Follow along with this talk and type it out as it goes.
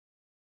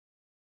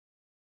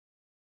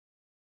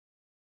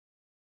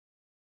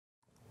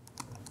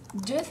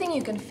Do you think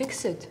you can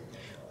fix it?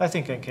 I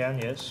think I can,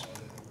 yes.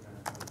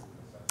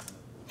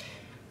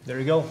 There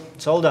you go,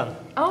 it's all done.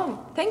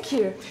 Oh, thank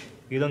you.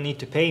 You don't need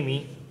to pay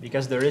me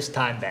because there is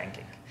time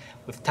banking.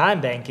 With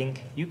time banking,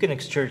 you can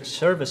exchange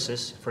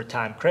services for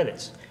time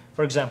credits.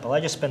 For example, I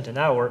just spent an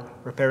hour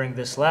repairing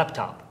this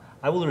laptop.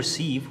 I will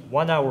receive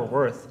 1 hour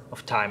worth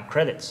of time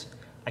credits.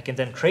 I can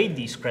then trade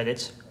these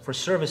credits for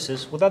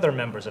services with other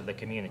members of the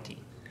community.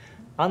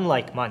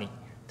 Unlike money,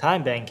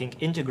 time banking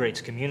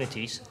integrates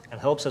communities and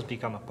helps us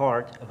become a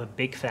part of a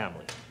big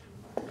family.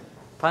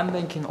 Time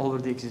banking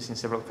already exists in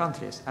several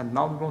countries, and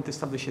now we want to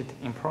establish it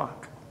in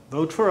Prague.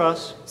 Vote for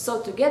us.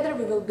 So together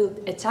we will build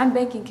a time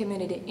banking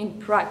community in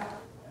Prague.